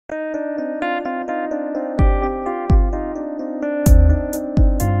Hi,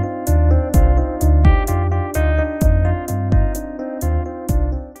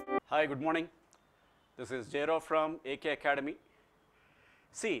 good morning. This is Jero from AK Academy.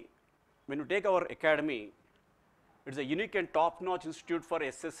 See, when you take our academy, it's a unique and top-notch institute for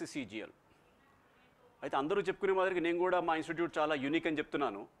SSC CGL. అయితే అందరూ చెప్పుకునే మాదిరిగా నేను కూడా మా institute చాలా unique అని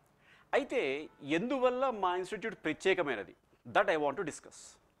చెప్తున్నాను. అయితే ఎందువల్ల మా ఇన్స్టిట్యూట్ ప్రత్యేకమైనది that I want to discuss.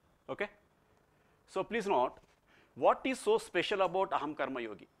 Okay, so please note what is so special about అహం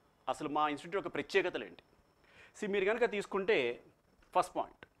కర్మయోగి. అసలు మా ఇన్స్టిట్యూట్ యొక్క ప్రత్యేకతలు ఏంటి? మీరు కనుక తీసుకుంటే ఫస్ట్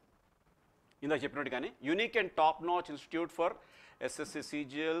పాయింట్ ఇందాక చెప్పినట్టుగానే unique and top notch institute for SSC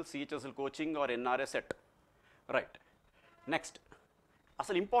CGL, CHSL coaching are NRS set. Right, next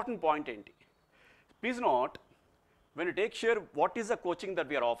అసలు ఇంపార్టెంట్ పాయింట్ ఏంటి? Please note when you take share what is the coaching that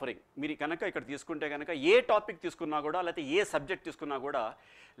we are offering. మీరు కనుక ఇక్కడ తీసుకుంటే కనుక ఏ topic తీసుకున్నా కూడా లేకపోతే ఏ సబ్జెక్ట్ తీసుకున్నా కూడా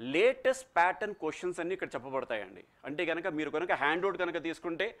లేటెస్ట్ ప్యాటర్న్ క్వశ్చన్స్ అన్నీ ఇక్కడ చెప్పబడతాయండి. అంటే కనుక మీరు కనుక హ్యాండ్అవుట్ కనుక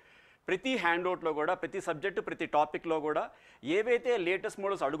తీసుకుంటే ప్రతి హ్యాండ్అవుట్లో కూడా ప్రతి సబ్జెక్టు ప్రతి టాపిక్లో కూడా ఏవైతే లేటెస్ట్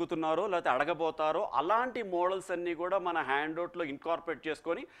మోడల్స్ అడుగుతున్నారో లేకపోతే అడగబోతారో అలాంటి మోడల్స్ అన్నీ కూడా మన హ్యాండ్అవుట్లో ఇన్కార్పొరేట్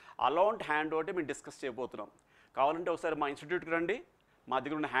చేసుకొని అలాంటి హ్యాండ్అవుట్ మేము డిస్కస్ చేయబోతున్నాం. కావాలంటే ఒకసారి మా ఇన్స్టిట్యూట్కి రండి, మా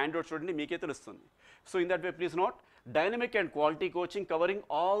దగ్గర ఉన్న హ్యాండ్అవుట్ చూడండి, మీకే తెలుస్తుంది. So in that way please note dynamic and quality coaching covering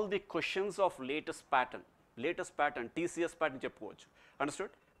all the questions of latus pattern TCS pattern చెప్పుకోవచ్చు.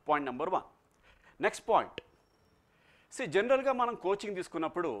 Understood? Point number 1. Next point, జనరల్గా మనం కోచింగ్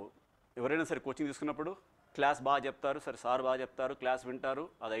తీసుకున్నప్పుడు ఎవరైనా సరే కోచింగ్ తీసుకున్నప్పుడు క్లాస్ బాగా చెప్తారు, సరే సార్ బాగా చెప్తారు, క్లాస్ వింటారు,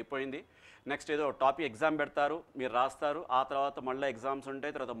 అది అయిపోయింది. నెక్స్ట్ ఏదో టాపిక్ ఎగ్జామ్ పెడతారు, మీరు రాస్తారు, ఆ తర్వాత మళ్ళీ ఎగ్జామ్స్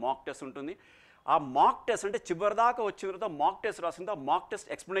ఉంటాయి, తర్వాత మాక్ టెస్ట్ ఉంటుంది. ఆ మాక్ టెస్ట్ అంటే చివరిదాకా వచ్చిన తర్వాత మాక్ టెస్ట్ రాసిందో ఆ మాక్ టెస్ట్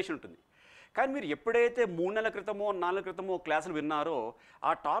ఎక్స్ప్లెనేషన్ ఉంటుంది. కానీ మీరు ఎప్పుడైతే 3 నెలల క్రితమో 4 నెలల క్రితమో క్లాసులు విన్నారో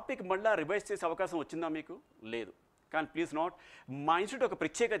ఆ టాపిక్ మళ్ళీ రివైజ్ చేసే అవకాశం వచ్చిందా మీకు? లేదు. కానీ ప్లీజ్ నోట్ మా ఇన్స్టిట్యూట్ ఒక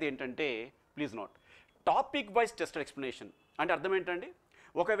ప్రత్యేకత ఏంటంటే please note topic wise test explanation. అంటే అర్థం ఏంటండి?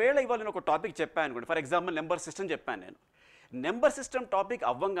 ఒకవేళ ఇవాళ నేను ఒక టాపిక్ చెప్పాను అనుకోండి, ఫర్ ఎగ్జాంపుల్ నెంబర్ సిస్టమ్ చెప్పాను. నేను నెంబర్ సిస్టమ్ టాపిక్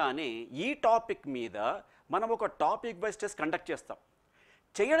అవ్వంగానే ఈ టాపిక్ మీద మనం ఒక టాపిక్ వైజ్ టెస్ట్ కండక్ట్ చేస్తాం.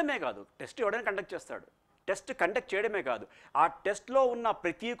 చేయడమే కాదు, టెస్ట్ ఎవడైనా కండక్ట్ చేస్తాడు. టెస్ట్ కండక్ట్ చేయడమే కాదు, ఆ టెస్ట్లో ఉన్న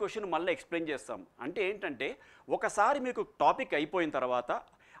ప్రతి క్వశ్చన్ మళ్ళీ ఎక్స్ప్లెయిన్ చేస్తాం. అంటే ఏంటంటే ఒకసారి మీకు టాపిక్ అయిపోయిన తర్వాత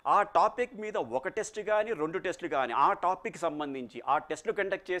ఆ టాపిక్ మీద ఒక టెస్ట్ కానీ 2 టెస్టులు కానీ ఆ టాపిక్ సంబంధించి ఆ టెస్టులు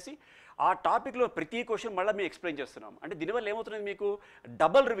కండక్ట్ చేసి ఆ టాపిక్లో ప్రతి క్వశ్చన్ మళ్ళీ మేము ఎక్స్ప్లెయిన్ చేస్తున్నాం. అంటే దీనివల్ల ఏమవుతున్నది? మీకు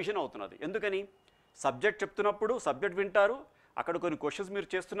డబల్ రివిజన్ అవుతున్నది. ఎందుకని? సబ్జెక్ట్ చెప్తున్నప్పుడు సబ్జెక్ట్ వింటారు, అక్కడ కొన్ని క్వశ్చన్స్ మీరు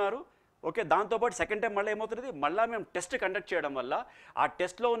చేస్తున్నారు. ఓకే, దాంతోపాటు సెకండ్ టైం మళ్ళీ ఏమవుతుంది? మళ్ళీ మేము టెస్ట్ కండక్ట్ చేయడం వల్ల ఆ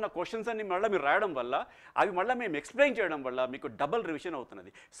టెస్ట్లో ఉన్న క్వశ్చన్స్ అన్ని మళ్ళీ మీరు రాయడం వల్ల అవి మళ్ళీ మేము ఎక్స్ప్లెయిన్ చేయడం వల్ల మీకు డబల్ రివిజన్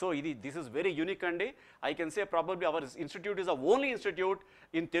అవుతున్నది. So this is very unique అండి. I can say probably hour institute is the only institute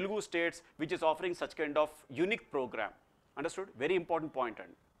in Telugu states which is offering such kind of unique programme. Understood? Very important point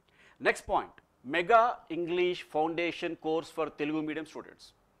అండి. Next point, mega English foundation course for Telugu medium students.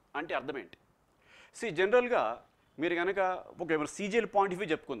 అంటే అర్థం ఏంటి? జనరల్గా మీరు కనుక ఒక CGL point of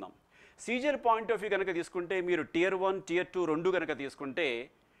view చెప్పుకుందాం. CGL point of view కనుక తీసుకుంటే మీరు Tier 1, Tier 2 2 కనుక తీసుకుంటే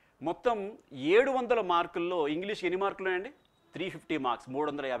మొత్తం 700 మార్కుల్లో ఇంగ్లీష్కి ఎన్ని మార్కులు అండి? 350 మార్క్స్,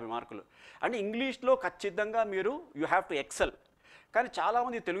 350 మార్కులు. అంటే ఇంగ్లీష్లో ఖచ్చితంగా మీరు యూ హ్యావ్ టు ఎక్సెల్. కానీ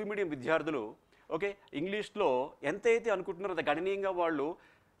చాలామంది తెలుగు మీడియం విద్యార్థులు ఓకే ఇంగ్లీష్లో ఎంతైతే అనుకుంటున్నారో అంత గణనీయంగా వాళ్ళు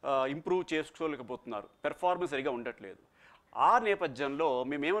ఇంప్రూవ్ చేసుకోలేకపోతున్నారు, పెర్ఫార్మెన్స్ సరిగా ఉండట్లేదు. ఆ నేపథ్యంలో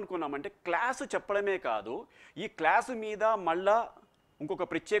మేము ఏమనుకున్నామంటే క్లాసు చెప్పడమే కాదు, ఈ క్లాసు మీద మళ్ళా ఇంకొక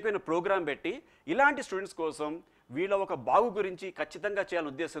ప్రత్యేకమైన ప్రోగ్రాం పెట్టి ఇలాంటి స్టూడెంట్స్ కోసం వీళ్ళ ఒక బాగు గురించి ఖచ్చితంగా చేయాలనే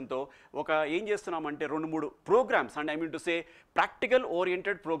ఉద్దేశంతో ఏం చేస్తున్నామంటే 2-3 programmes and I mean to say practical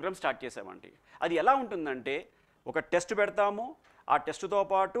oriented programme start చేసామండి. అది ఎలా ఉంటుందంటే ఒక టెస్ట్ పెడతాము, ఆ టెస్ట్తో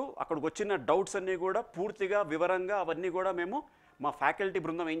పాటు అక్కడికి వచ్చిన డౌట్స్ అన్నీ కూడా పూర్తిగా వివరంగా అవన్నీ కూడా మేము మా ఫ్యాకల్టీ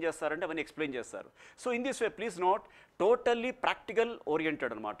బృందం ఏం చేస్తారంటే అవన్నీ ఎక్స్ప్లెయిన్ చేస్తారు. So in this way please note totally practical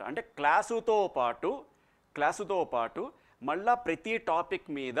oriented అనమాట. అంటే క్లాసుతో పాటు మళ్ళా ప్రతి టాపిక్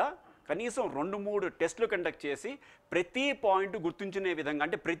మీద కనీసం 2-3 టెస్టులు కండక్ట్ చేసి ప్రతి పాయింట్ గుర్తుంచునే విధంగా,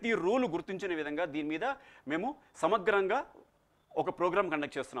 అంటే ప్రతి రూల్ గుర్తుంచునే విధంగా దీని మీద మేము సమగ్రంగా ఒక ప్రోగ్రామ్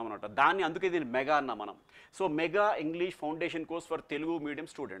కండక్ట్ చేస్తున్నాం అనమాట. అందుకే దీన్ని మెగా అన్నా మనం. So mega English foundation course for Telugu medium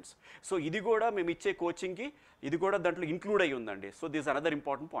students. So ఇది కూడా మేము ఇచ్చే కోచింగ్కి ఇది కూడా దాంట్లో ఇంక్లూడ్ అయ్యి ఉందండి. So this another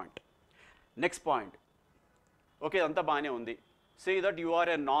important point. Next point, okay అంతా బాగానే ఉంది. Say that you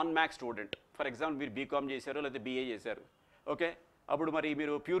are A non maths student. For example మీరు బీకామ్ చేశారు లేదా BA చేశారు. ఓకే, అప్పుడు మరి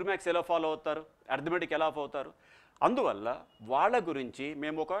మీరు ప్యూర్ మ్యాథ్స్ ఎలా ఫాలో అవుతారు, అర్థమెటిక్ ఎలా అవుతారు? అందువల్ల వాళ్ళ గురించి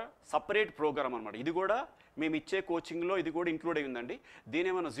మేము ఒక సపరేట్ ప్రోగ్రామ్ అనమాట. ఇది కూడా మేము ఇచ్చే కోచింగ్లో ఇది కూడా ఇంక్లూడ్ అయ్యి ఉందండి. దీని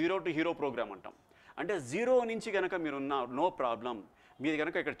ఏమైనా 0 to Hero ప్రోగ్రామ్ అంటాం. అంటే 0 నుంచి కనుక మీరున్న నో ప్రాబ్లం, మీరు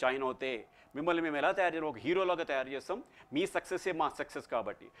కనుక ఇక్కడ జాయిన్ అవుతే మిమ్మల్ని మేము ఎలా తయారు చేయాలి, ఒక హీరోలాగా తయారు చేస్తాం. మీ సక్సెస్సే మా సక్సెస్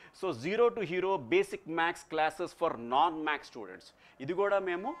కాబట్టి. So zero to hero basic maths classes for non maths students, ఇది కూడా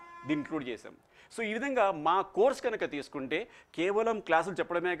మేము దీన్ని ఇంక్లూడ్ చేసాం. సో ఈ విధంగా మా కోర్స్ కనుక తీసుకుంటే కేవలం క్లాసులు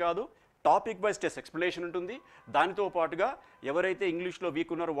చెప్పడమే కాదు, టాపిక్ వైజ్ టెస్ట్ ఎక్స్ప్లెనేషన్ ఉంటుంది. దానితో పాటుగా ఎవరైతే ఇంగ్లీష్లో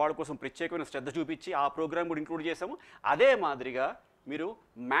వీక్ ఉన్నారో వాళ్ళ కోసం ప్రత్యేకమైన శ్రద్ధ చూపించి ఆ ప్రోగ్రామ్ కూడా ఇంక్లూడ్ చేసాము. అదే మాదిరిగా మీరు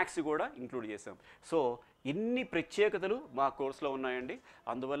మ్యాథ్స్ కూడా ఇంక్లూడ్ చేసాం. సో ఇన్ని ప్రత్యేకతలు మా కోర్సులో ఉన్నాయండి.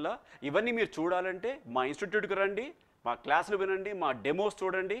 అందువల్ల ఇవన్నీ మీరు చూడాలంటే మా ఇన్స్టిట్యూట్కి రండి, మా క్లాసులు వినండి, మా డెమోస్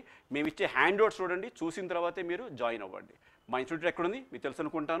చూడండి, మేము ఇచ్చే హ్యాండ్అవుట్స్ చూడండి. చూసిన తర్వాతే మీరు జాయిన్ అవ్వండి. మా ఇన్స్టిట్యూట్ ఎక్కడుంది మీకు తెలుసు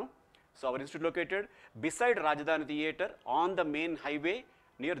అనుకుంటాను. So our institute located beside Rajadhani Theatre on the main highway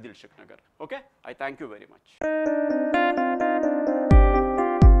near Dilsukhnagar. Okay, I thank you very much.